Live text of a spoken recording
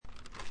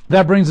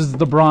That brings us to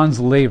the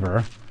bronze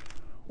laver,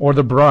 or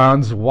the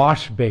bronze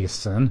wash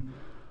basin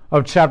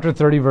of chapter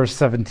 30, verse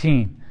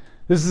 17.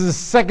 This is the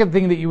second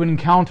thing that you would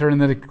encounter in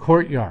the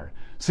courtyard.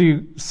 So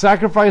you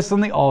sacrifice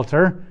on the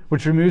altar,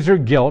 which removes your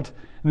guilt,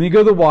 and then you go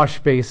to the wash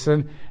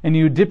basin, and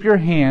you dip your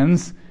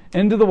hands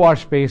into the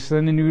wash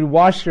basin, and you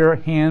wash your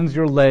hands,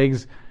 your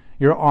legs,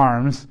 your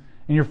arms,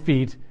 and your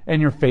feet, and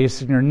your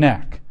face, and your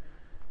neck.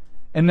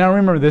 And now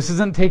remember, this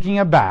isn't taking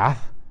a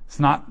bath. It's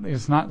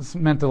not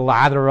meant to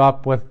lather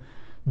up with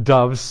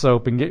Dove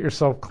soap and get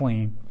yourself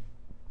clean.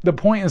 The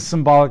point is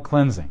symbolic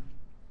cleansing.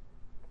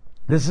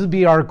 This would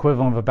be our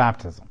equivalent of a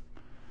baptism.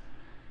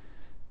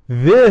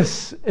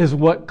 This is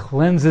what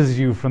cleanses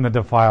you from the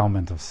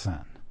defilement of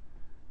sin.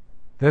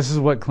 This is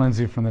what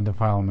cleanses you from the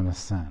defilement of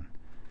sin.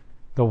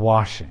 The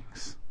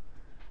washings.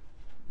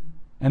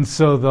 And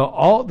so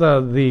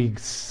the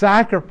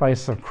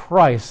sacrifice of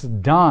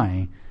Christ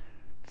dying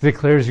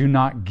declares you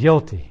not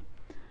guilty.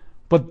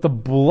 But the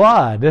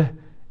blood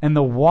and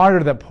the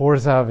water that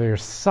pours out of your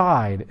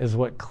side is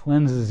what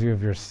cleanses you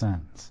of your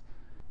sins.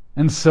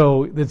 And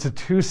so it's a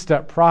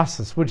two-step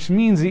process, which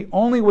means the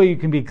only way you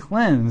can be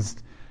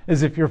cleansed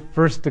is if you're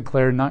first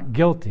declared not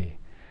guilty.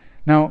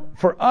 Now,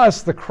 for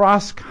us, the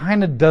cross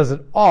kind of does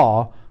it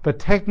all, but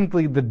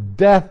technically the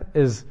death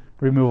is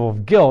removal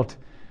of guilt,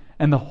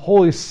 and the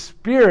Holy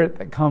Spirit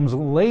that comes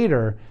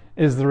later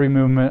is the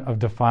removal of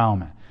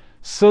defilement.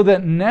 So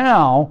that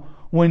now,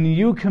 when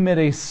you commit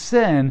a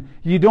sin,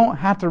 you don't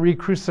have to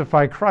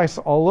re-crucify Christ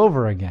all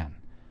over again,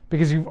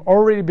 because you've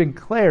already been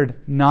declared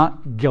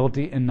not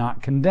guilty and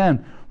not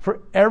condemned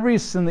for every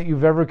sin that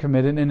you've ever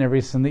committed and every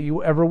sin that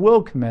you ever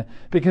will commit,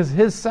 because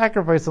his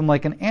sacrifice,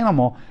 unlike an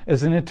animal,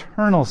 is an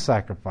eternal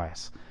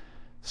sacrifice.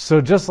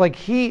 So just like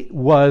he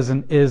was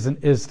and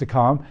is to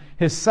come,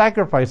 his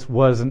sacrifice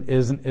was and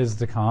is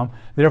to come.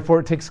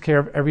 Therefore, it takes care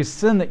of every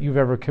sin that you've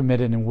ever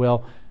committed and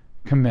will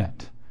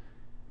commit.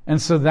 And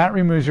so that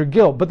removes your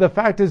guilt. But the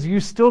fact is, you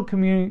still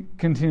continue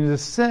to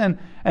sin,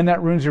 and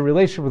that ruins your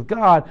relationship with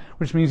God,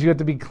 which means you have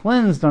to be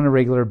cleansed on a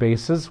regular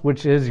basis,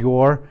 which is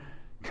your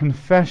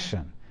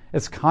confession.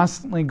 It's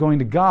constantly going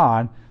to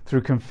God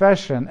through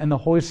confession, and the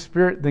Holy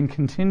Spirit then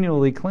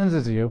continually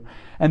cleanses you,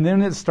 and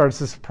then it starts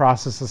this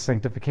process of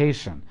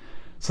sanctification.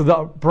 So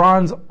the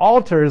bronze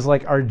altar is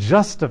like our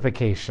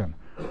justification.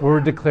 We're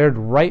declared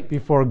right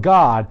before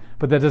God,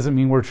 but that doesn't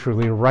mean we're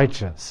truly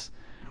righteous.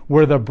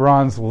 Where the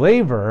bronze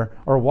laver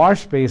or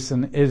wash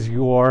basin is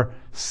your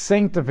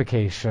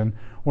sanctification,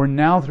 where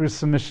now through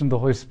submission to the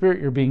Holy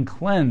Spirit you're being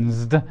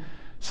cleansed,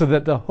 so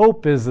that the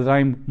hope is that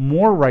I'm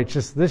more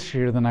righteous this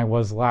year than I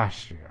was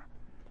last year,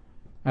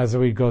 as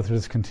we go through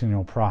this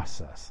continual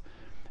process.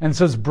 And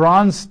so it's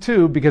bronze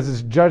too, because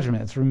it's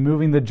judgment. It's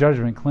removing the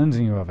judgment,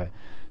 cleansing you of it.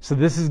 So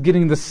this is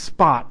getting the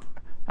spot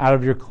out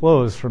of your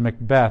clothes for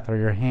Macbeth or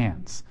your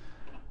hands.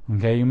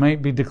 Okay, you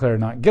might be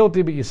declared not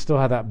guilty, but you still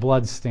have that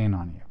blood stain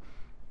on you.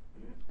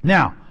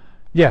 Now,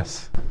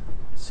 yes?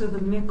 So the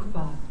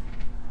mikvah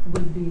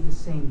would be the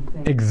same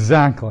thing.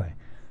 Exactly.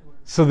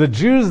 So the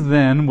Jews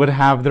then would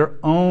have their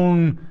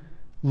own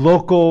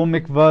local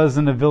mikvahs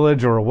in a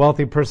village, or a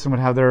wealthy person would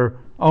have their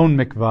own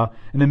mikvah.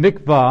 And the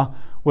mikvah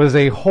was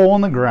a hole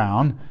in the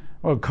ground,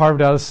 or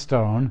carved out of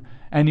stone,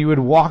 and you would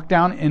walk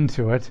down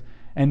into it,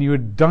 and you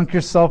would dunk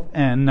yourself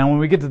in. Now when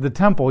we get to the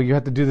temple, you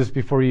have to do this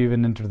before you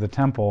even enter the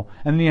temple,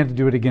 and then you have to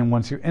do it again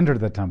once you enter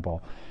the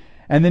temple.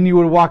 And then you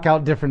would walk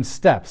out different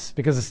steps,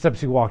 because the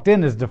steps you walked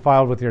in is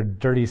defiled with your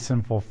dirty,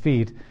 sinful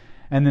feet.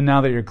 And then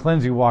now that you're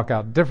cleansed, you walk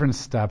out different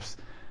steps,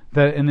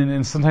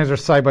 and sometimes they're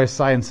side by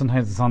side, and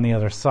sometimes it's on the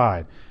other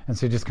side. And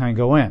so you just kind of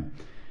go in.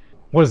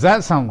 What does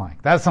that sound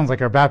like? That sounds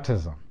like our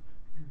baptism.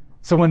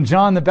 So when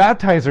John the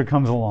Baptizer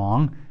comes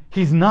along,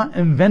 he's not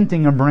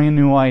inventing a brand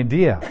new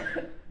idea.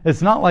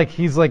 It's not like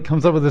he's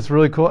comes up with this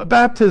really cool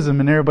baptism,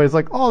 and everybody's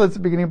like, oh, that's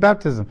the beginning of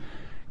baptism.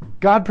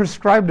 God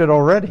prescribed it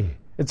already.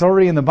 It's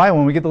already in the Bible.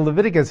 When we get to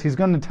Leviticus, he's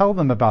going to tell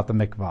them about the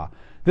mikvah.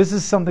 This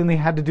is something they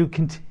had to do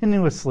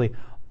continuously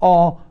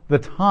all the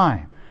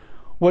time.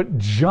 What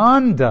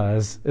John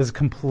does is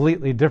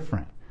completely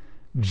different.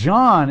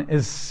 John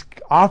is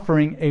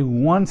offering a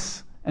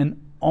once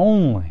and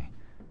only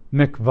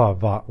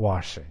mikvah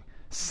washing,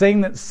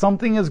 saying that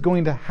something is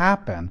going to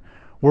happen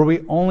where we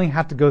only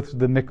have to go through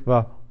the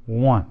mikvah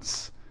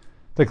once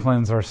to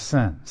cleanse our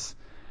sins.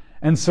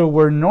 And so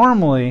where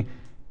normally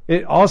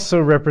it also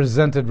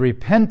represented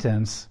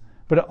repentance,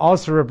 but it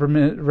also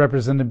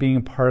represented being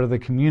a part of the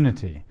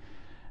community.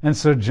 And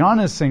so John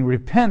is saying,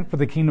 repent, for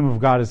the kingdom of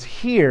God is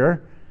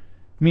here,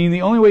 meaning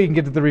the only way you can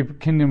get to the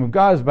kingdom of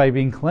God is by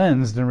being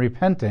cleansed and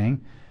repenting.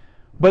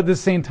 But at the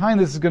same time,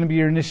 this is going to be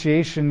your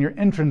initiation, your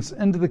entrance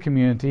into the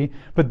community.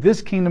 But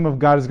this kingdom of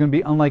God is going to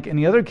be unlike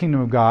any other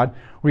kingdom of God,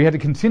 where you had to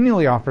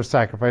continually offer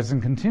sacrifice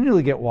and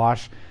continually get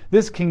washed.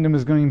 This kingdom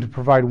is going to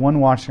provide one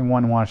washing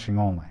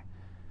only.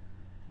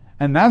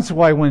 And that's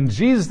why when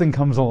Jesus then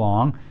comes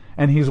along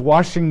and he's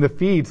washing the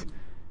feet,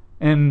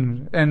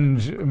 and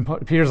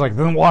Peter's like,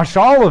 then wash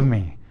all of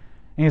me.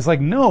 And he's like,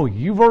 no,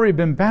 you've already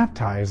been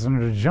baptized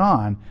under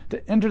John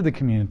to enter the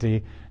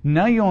community.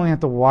 Now you only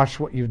have to wash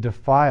what you've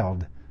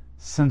defiled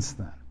since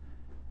then.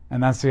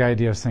 And that's the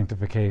idea of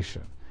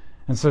sanctification.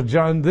 And so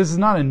John, this is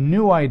not a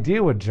new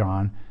idea with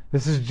John.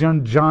 This is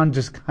John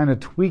just kind of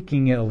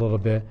tweaking it a little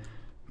bit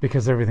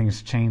because everything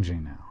is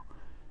changing now.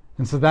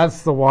 And so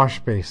that's the wash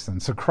basin.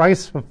 So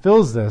Christ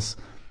fulfills this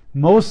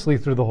mostly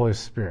through the Holy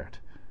Spirit.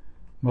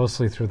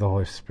 Mostly through the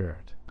Holy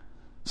Spirit.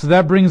 So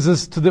that brings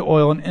us to the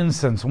oil and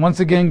incense. Once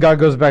again, God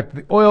goes back to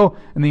the oil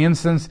and the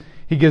incense.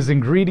 He gives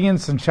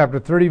ingredients in chapter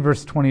 30,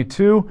 verse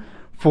 22,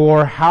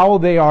 for how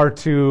they are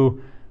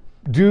to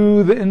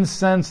do the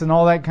incense and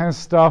all that kind of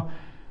stuff.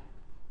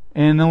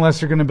 And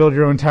unless you're going to build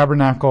your own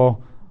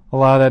tabernacle, a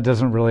lot of that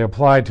doesn't really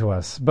apply to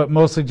us. But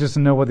mostly just to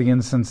know what the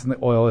incense and the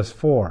oil is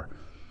for.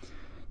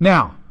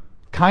 Now,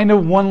 kind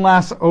of one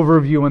last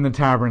overview in the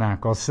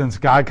tabernacle, since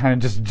God kind of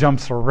just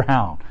jumps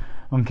around.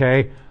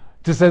 Okay?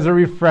 Just as a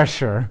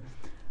refresher.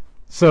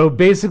 So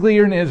basically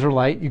you're an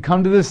Israelite. You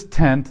come to this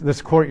tent,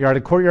 this courtyard.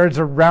 The courtyard's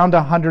around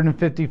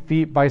 150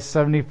 feet by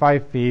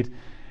 75 feet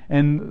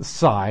in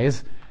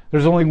size.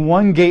 There's only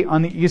one gate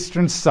on the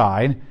eastern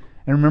side.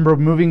 And remember,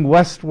 moving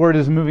westward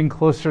is moving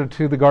closer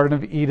to the Garden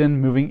of Eden.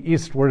 Moving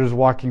eastward is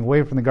walking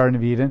away from the Garden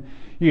of Eden.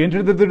 You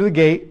enter through the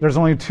gate. There's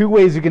only two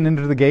ways you can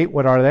enter the gate.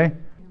 What are they?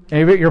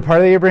 You're part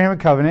of the Abrahamic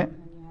covenant.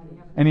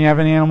 And you have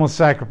an animal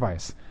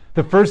sacrifice.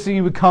 The first thing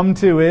you would come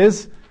to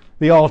is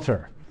the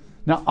altar.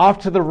 Now, off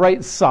to the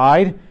right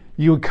side,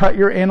 you would cut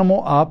your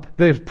animal up.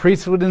 The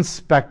priest would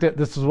inspect it.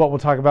 This is what we'll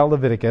talk about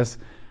Leviticus.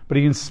 But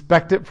he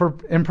inspect it for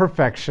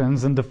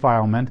imperfections and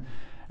defilement.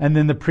 And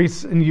then the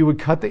priest and you would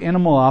cut the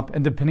animal up.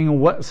 And depending on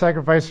what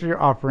sacrifice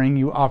you're offering,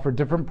 you offer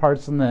different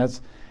parts in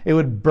this. It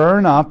would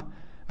burn up.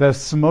 The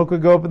smoke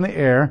would go up in the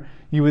air.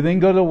 You would then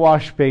go to the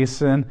wash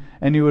basin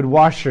and you would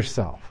wash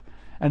yourself.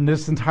 And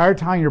this entire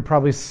time, you're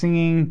probably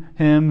singing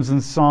hymns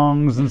and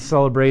songs and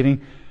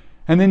celebrating.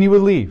 And then you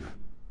would leave.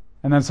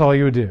 And that's all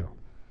you would do.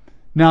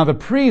 Now the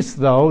priests,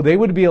 though, they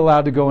would be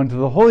allowed to go into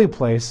the holy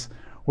place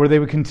where they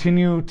would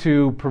continue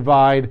to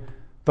provide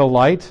the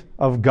light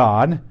of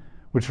God,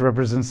 which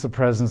represents the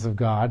presence of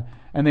God.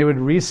 And they would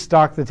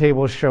restock the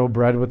table of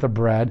showbread with the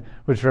bread,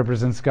 which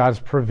represents God's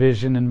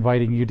provision,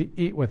 inviting you to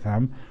eat with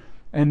him.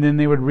 And then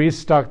they would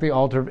restock the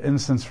altar of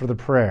incense for the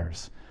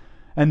prayers.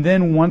 And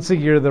then once a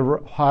year,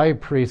 the high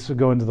priest would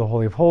go into the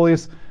Holy of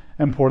Holies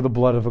and pour the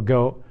blood of a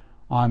goat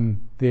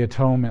on the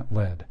atonement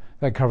lid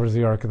that covers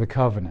the Ark of the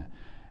Covenant.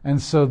 And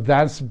so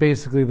that's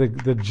basically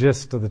the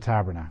gist of the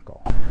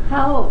tabernacle.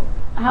 How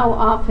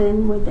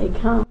often would they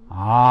come?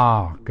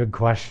 Good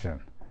question.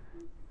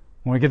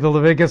 When we get to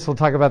Leviticus, we'll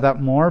talk about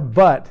that more,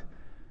 but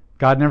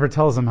God never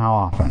tells them how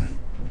often.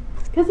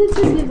 Because it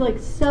just seems like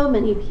so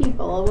many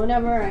people.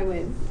 Whenever I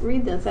would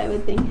read this, I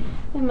would think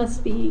it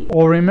must be...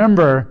 Well,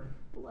 remember,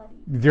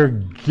 your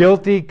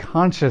guilty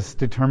conscience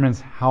determines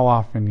how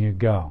often you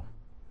go.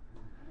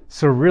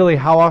 So really,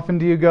 how often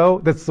do you go?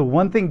 That's the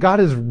one thing. God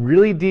is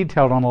really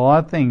detailed on a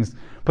lot of things,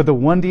 but the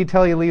one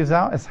detail he leaves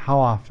out is how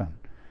often.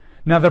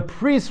 Now, the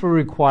priests were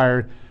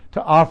required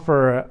to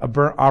offer a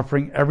burnt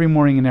offering every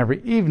morning and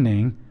every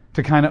evening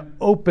to kind of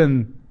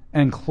open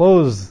and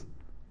close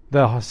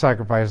the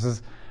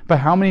sacrifices. But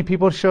how many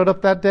people showed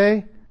up that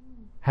day?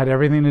 Had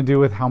everything to do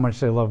with how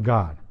much they love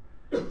God.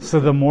 So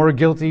the more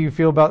guilty you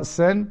feel about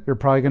sin, you're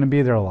probably going to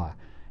be there a lot.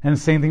 And the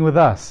same thing with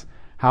us.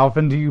 How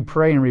often do you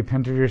pray and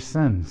repent of your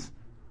sins?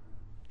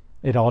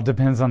 It all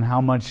depends on how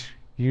much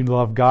you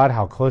love God,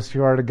 how close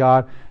you are to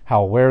God,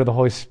 how aware of the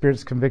Holy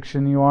Spirit's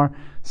conviction you are.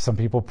 Some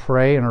people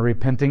pray and are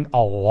repenting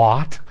a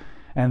lot,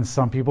 and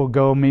some people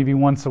go maybe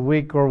once a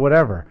week or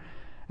whatever.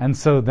 And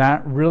so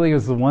that really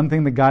is the one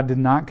thing that God did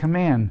not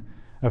command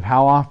of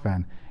how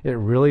often. It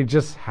really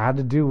just had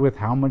to do with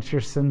how much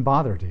your sin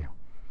bothered you.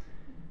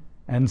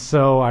 And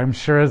so I'm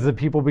sure as the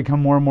people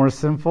become more and more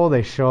sinful,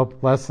 they show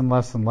up less and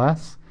less and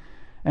less.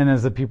 And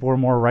as the people are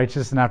more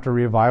righteous and after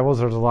revivals,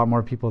 there's a lot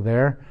more people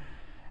there.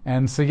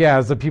 And so,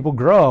 as the people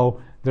grow,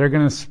 they're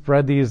going to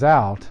spread these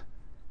out.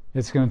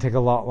 It's going to take a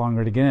lot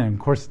longer to get in. Of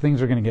course,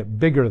 things are going to get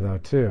bigger, though,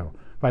 too.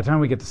 By the time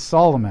we get to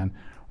Solomon,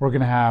 we're going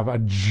to have a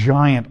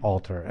giant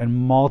altar and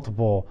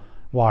multiple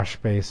wash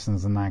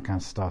basins and that kind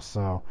of stuff.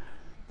 So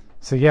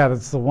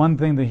that's the one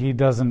thing that he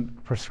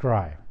doesn't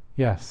prescribe.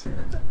 Yes?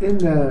 In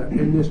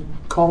this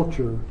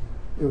culture,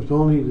 it was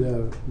only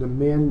the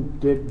men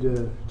did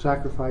the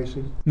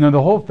sacrificing? No,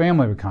 the whole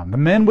family would come. The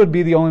men would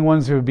be the only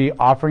ones who would be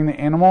offering the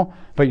animal,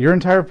 but your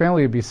entire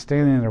family would be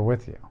standing there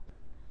with you.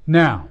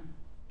 Now,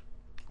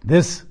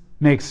 this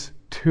makes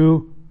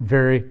two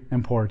very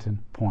important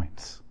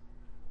points.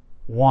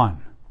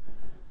 One,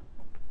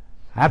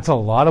 that's a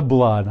lot of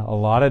blood, a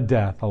lot of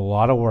death, a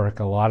lot of work,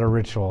 a lot of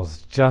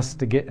rituals just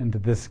to get into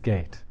this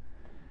gate.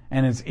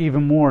 And it's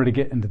even more to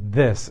get into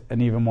this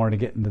and even more to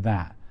get into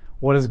that.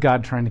 What is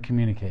God trying to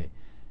communicate?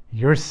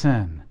 Your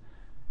sin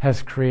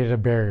has created a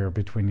barrier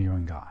between you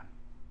and God.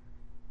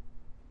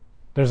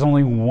 There's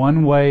only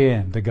one way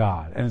in to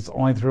God, and it's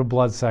only through a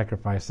blood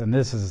sacrifice. And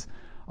this is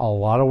a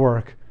lot of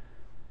work.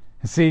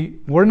 And see,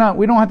 we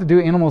don't have to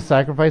do animal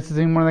sacrifices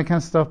anymore, that kind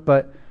of stuff,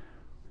 but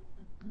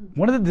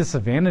one of the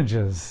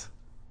disadvantages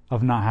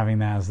of not having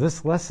that is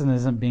this lesson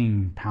isn't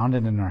being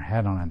pounded in our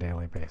head on a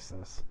daily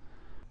basis.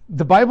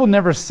 The Bible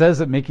never says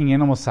that making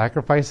animal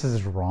sacrifices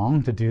is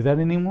wrong to do that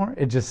anymore.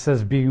 It just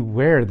says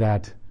beware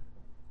that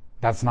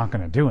that's not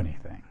going to do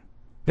anything,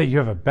 that you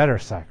have a better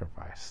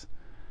sacrifice.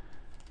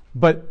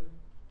 But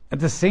at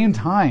the same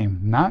time,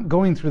 not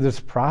going through this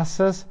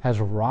process has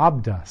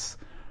robbed us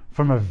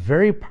from a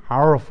very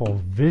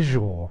powerful,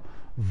 visual,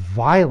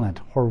 violent,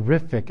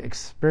 horrific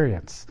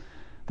experience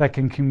that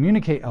can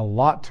communicate a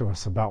lot to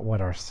us about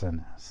what our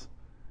sin is.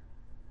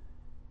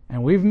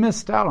 And we've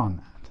missed out on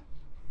that.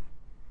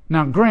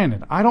 Now,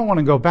 granted, I don't want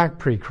to go back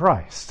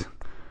pre-Christ,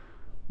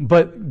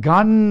 but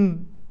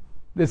God,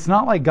 it's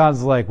not like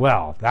God's like,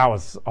 well, that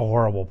was a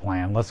horrible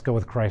plan, let's go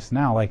with Christ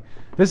now. Like,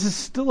 this is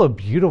still a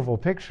beautiful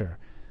picture.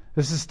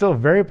 This is still a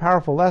very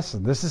powerful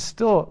lesson. This is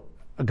still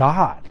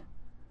God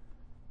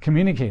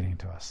communicating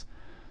to us.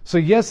 So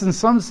yes, in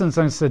some sense,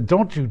 I said,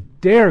 don't you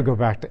dare go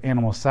back to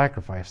animal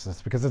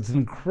sacrifices, because it's an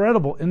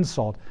incredible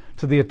insult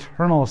to the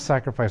eternal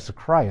sacrifice of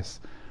Christ.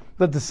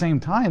 But at the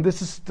same time,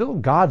 this is still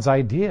God's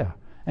idea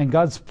and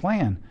God's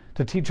plan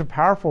to teach a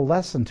powerful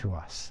lesson to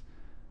us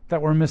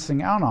that we're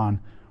missing out on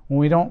when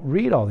we don't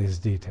read all these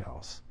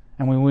details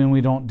and when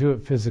we don't do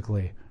it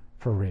physically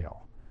for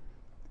real.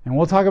 And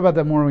we'll talk about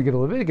that more when we get to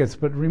Leviticus,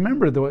 but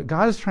remember that what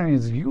God is trying to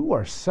do is you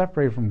are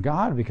separated from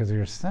God because of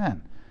your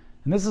sin.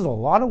 And this is a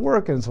lot of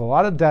work, and it's a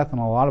lot of death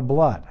and a lot of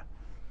blood.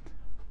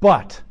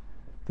 But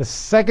the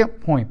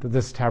second point that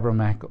this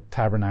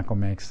tabernacle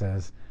makes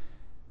is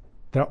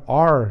there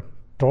are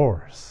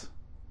doors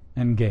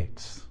and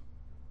gates.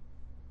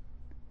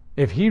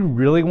 If he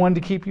really wanted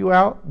to keep you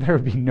out, there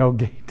would be no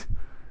gate.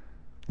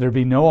 There'd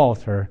be no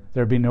altar,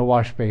 there'd be no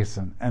wash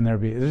basin, and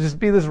there'd just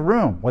be this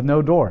room with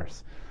no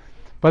doors.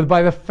 But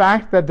by the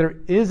fact that there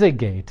is a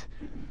gate,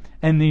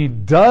 and he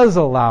does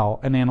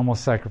allow an animal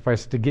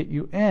sacrifice to get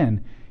you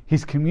in,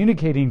 he's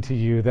communicating to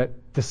you that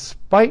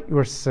despite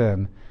your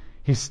sin,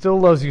 he still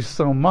loves you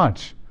so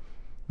much,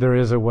 there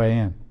is a way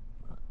in.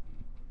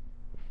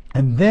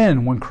 And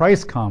then when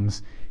Christ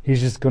comes, he's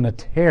just going to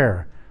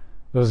tear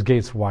those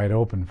gates wide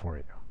open for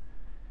you.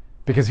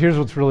 Because here's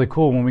what's really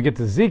cool. When we get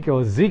to Ezekiel,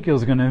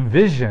 Ezekiel's going to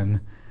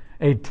envision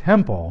a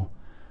temple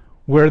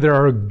where there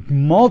are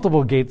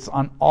multiple gates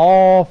on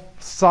all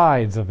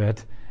sides of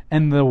it,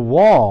 and the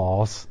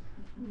walls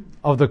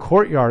of the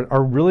courtyard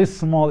are really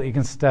small that you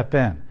can step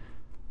in.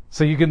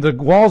 So the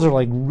walls are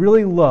like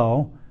really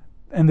low,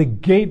 and the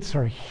gates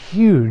are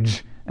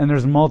huge, and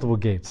there's multiple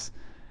gates.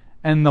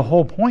 And the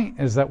whole point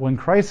is that when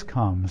Christ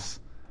comes,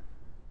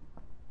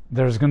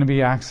 there's going to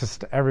be access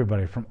to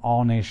everybody from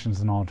all nations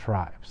and all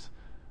tribes.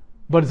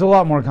 But it's a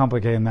lot more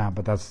complicated than that,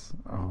 but that's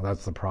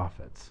the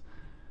prophets.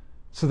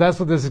 So that's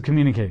what this is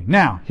communicating.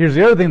 Now, here's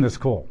the other thing that's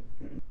cool.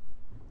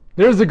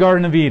 There's the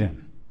Garden of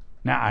Eden.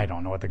 Now, I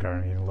don't know what the Garden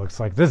of Eden looks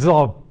like. This is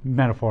all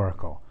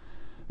metaphorical.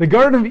 The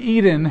Garden of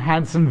Eden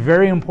had some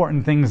very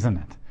important things in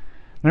it.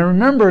 Now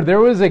remember, there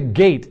was a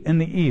gate in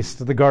the east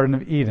of the Garden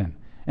of Eden,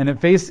 and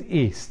it faced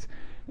east.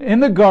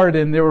 In the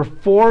garden, there were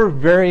 4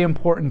 very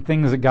important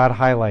things that God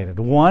highlighted.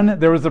 1,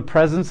 there was the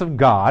presence of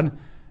God.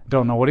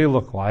 Don't know what he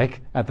looked like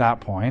at that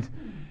point.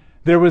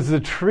 There was the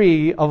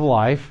tree of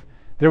life.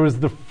 There was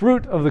the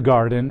fruit of the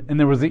garden, and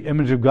there was the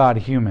image of God,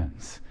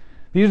 humans.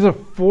 These are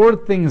 4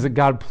 things that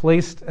God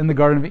placed in the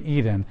Garden of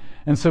Eden.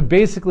 And so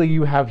basically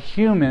you have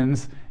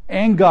humans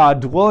and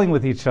God dwelling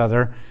with each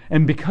other,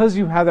 and because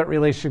you have that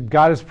relationship,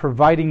 God is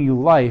providing you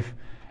life,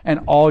 and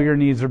all your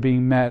needs are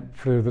being met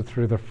through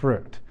the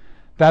fruit.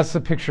 That's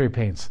the picture he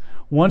paints.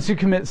 Once you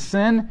commit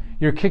sin,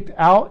 you're kicked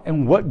out,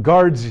 and what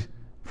guards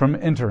from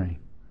entering?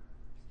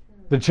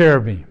 The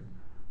cherubim.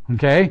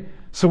 Okay?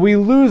 So we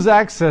lose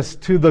access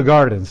to the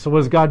garden. So what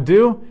does God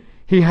do?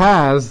 He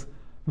has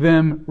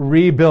them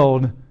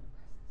rebuild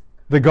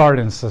the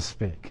garden, so to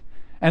speak.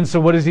 And so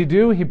what does he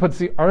do? He puts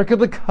the Ark of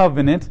the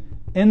Covenant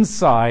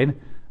inside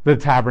the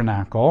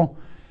tabernacle.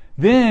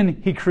 Then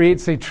he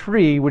creates a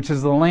tree, which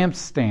is the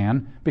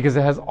lampstand, because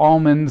it has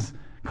almonds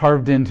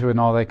carved into it and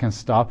all that kind of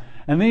stuff.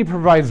 And then he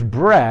provides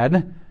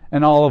bread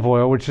and olive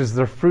oil, which is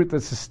the fruit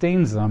that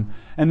sustains them.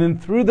 And then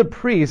through the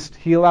priest,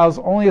 he allows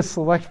only a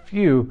select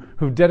few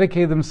who've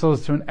dedicated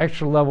themselves to an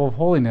extra level of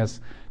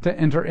holiness to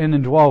enter in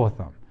and dwell with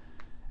them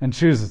and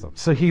chooses them.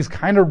 So he's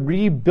kind of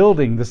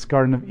rebuilding this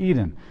Garden of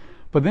Eden.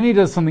 But then he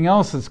does something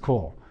else that's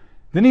cool.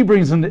 Then he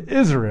brings them to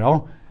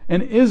Israel,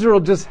 and Israel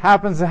just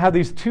happens to have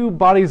these 2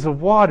 bodies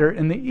of water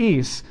in the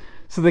east,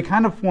 so they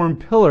kind of form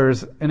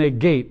pillars in a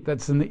gate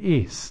that's in the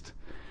east.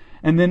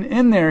 And then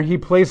in there, he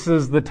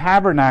places the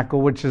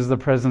tabernacle, which is the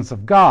presence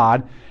of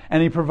God,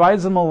 and he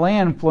provides them a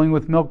land flowing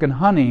with milk and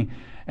honey.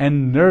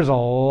 And there's a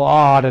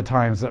lot of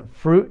times that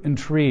fruit and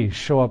trees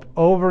show up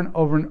over and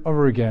over and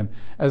over again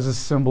as a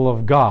symbol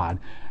of God.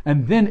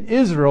 And then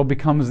Israel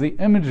becomes the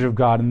image of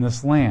God in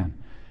this land.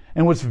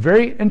 And what's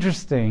very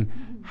interesting,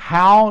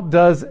 how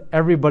does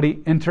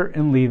everybody enter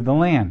and leave the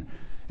land?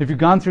 If you've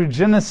gone through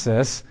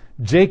Genesis,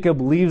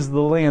 Jacob leaves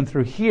the land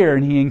through here,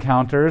 and he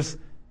encounters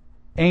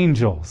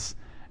angels.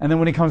 And then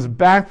when he comes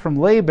back from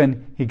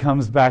Laban, he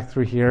comes back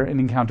through here and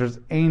encounters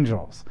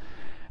angels.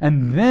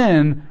 And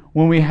then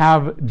when we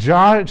have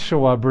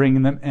Joshua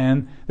bringing them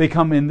in, they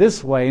come in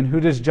this way. And who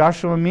does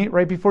Joshua meet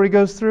right before he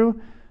goes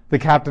through? The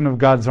captain of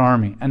God's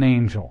army, an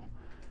angel.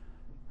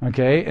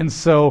 Okay, and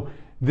so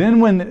then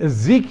when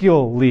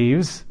Elijah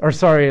leaves,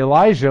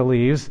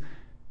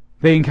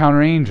 they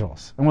encounter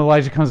angels. And when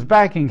Elijah comes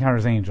back, he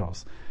encounters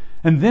angels.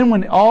 And then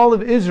when all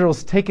of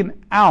Israel's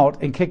taken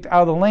out and kicked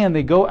out of the land,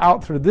 they go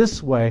out through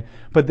this way,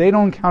 but they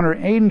don't encounter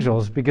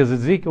angels because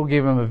Ezekiel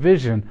gave them a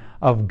vision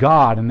of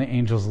God and the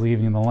angels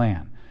leaving the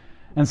land.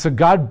 And so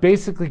God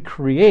basically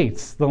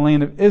creates the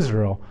land of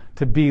Israel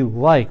to be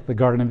like the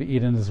Garden of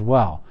Eden as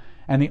well.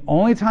 And the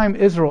only time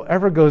Israel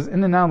ever goes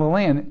in and out of the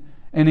land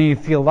in a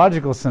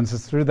theological sense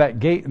is through that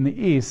gate in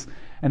the east.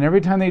 And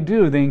every time they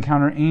do, they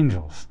encounter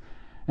angels.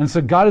 And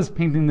so God is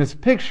painting this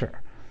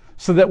picture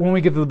so that when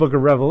we get to the book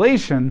of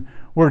Revelation,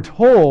 we're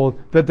told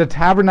that the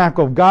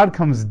tabernacle of God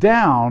comes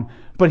down,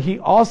 but he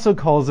also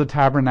calls the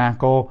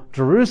tabernacle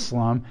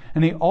Jerusalem,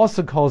 and he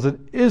also calls it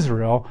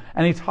Israel,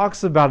 and he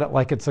talks about it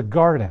like it's a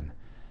garden.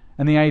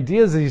 And the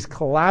idea is that he's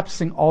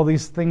collapsing all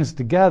these things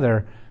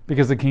together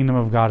because the kingdom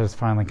of God has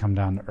finally come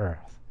down to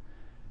earth.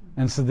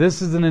 And so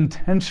this is an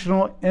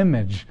intentional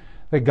image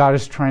that God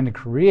is trying to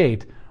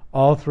create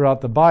all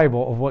throughout the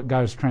Bible of what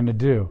God is trying to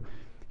do.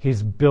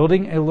 He's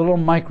building a little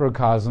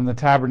microcosm, the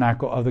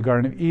tabernacle of the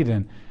Garden of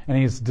Eden. And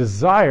his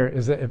desire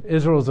is that if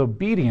Israel is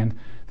obedient,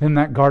 then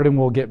that garden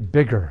will get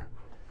bigger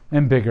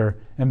and bigger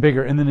and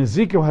bigger. And then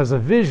Ezekiel has a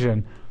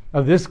vision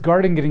of this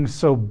garden getting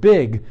so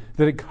big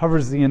that it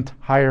covers the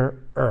entire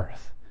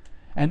earth.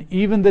 And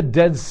even the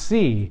Dead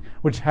Sea,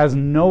 which has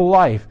no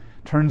life,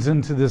 turns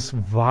into this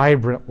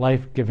vibrant,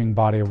 life-giving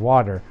body of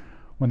water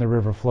when the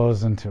river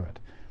flows into it.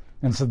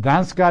 And so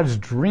that's God's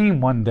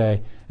dream one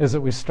day, is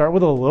that we start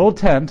with a little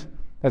tent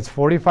that's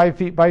 45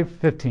 feet by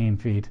 15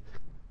 feet.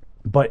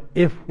 But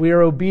if we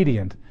are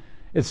obedient,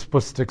 it's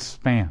supposed to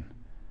expand.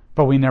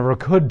 But we never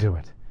could do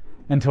it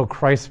until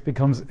Christ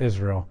becomes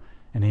Israel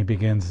and he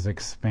begins to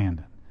expand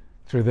it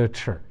through the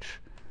church.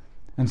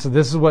 And so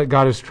this is what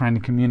God is trying to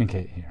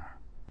communicate here.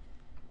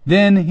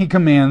 Then he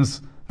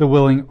commands the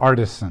willing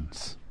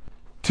artisans.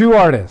 2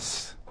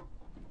 artists.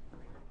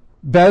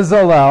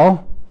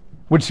 Bezalel,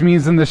 which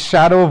means in the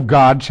shadow of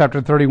God,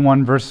 chapter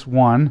 31, verse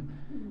 1.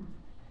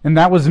 And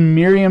that was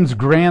Miriam's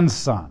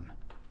grandson.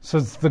 So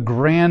it's the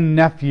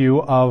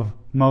grandnephew of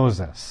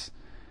Moses.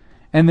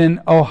 And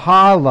then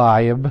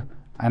Oholiab,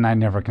 and I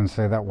never can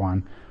say that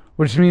one,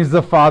 which means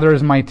the Father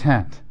is my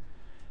tent.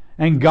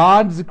 And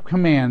God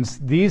commands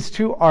these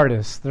 2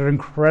 artists that are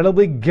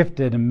incredibly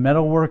gifted in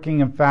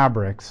metalworking and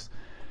fabrics,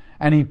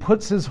 and he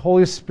puts his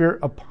Holy Spirit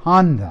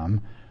upon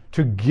them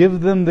to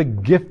give them the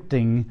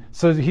gifting.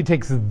 So he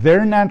takes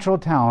their natural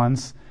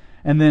talents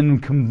and then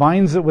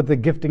combines it with the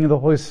gifting of the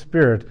Holy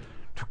Spirit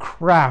to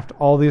craft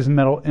all these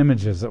metal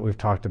images that we've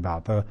talked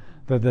about,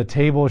 the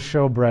table of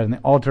showbread and the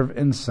altar of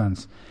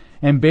incense.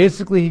 And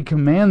basically he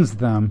commands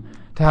them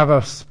to have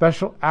a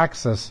special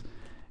access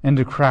and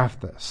to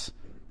craft this.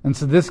 And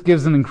so this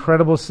gives an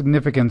incredible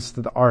significance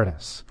to the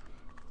artists.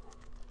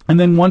 And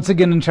then once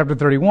again in chapter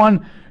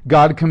 31,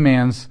 God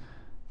commands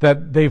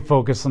that they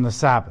focus on the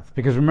Sabbath.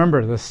 Because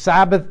remember, the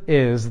Sabbath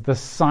is the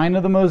sign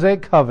of the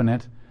Mosaic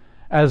covenant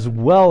as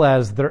well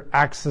as their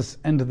access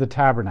into the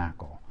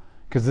tabernacle.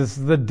 Because this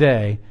is the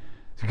day.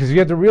 Because you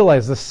have to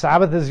realize the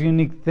Sabbath is a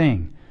unique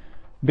thing.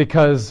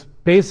 Because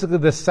basically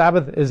the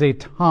Sabbath is a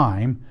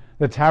time,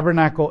 the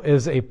tabernacle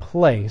is a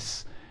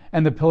place,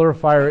 and the pillar of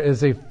fire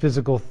is a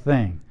physical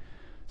thing.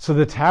 So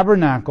the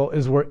tabernacle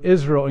is where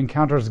Israel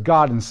encounters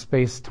God in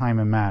space, time,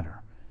 and matter.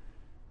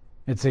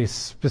 It's a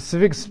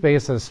specific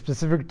space at a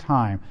specific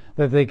time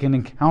that they can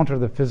encounter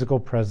the physical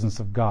presence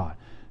of God.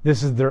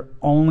 This is their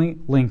only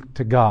link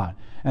to God.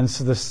 And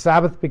so the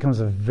Sabbath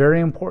becomes a very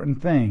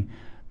important thing,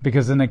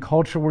 because in a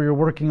culture where you're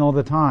working all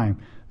the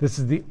time, this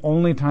is the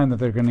only time that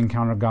they're going to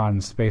encounter God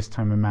in space,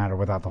 time, and matter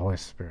without the Holy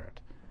Spirit.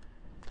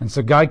 And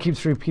so God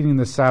keeps repeating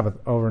the Sabbath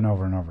over and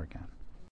over and over again.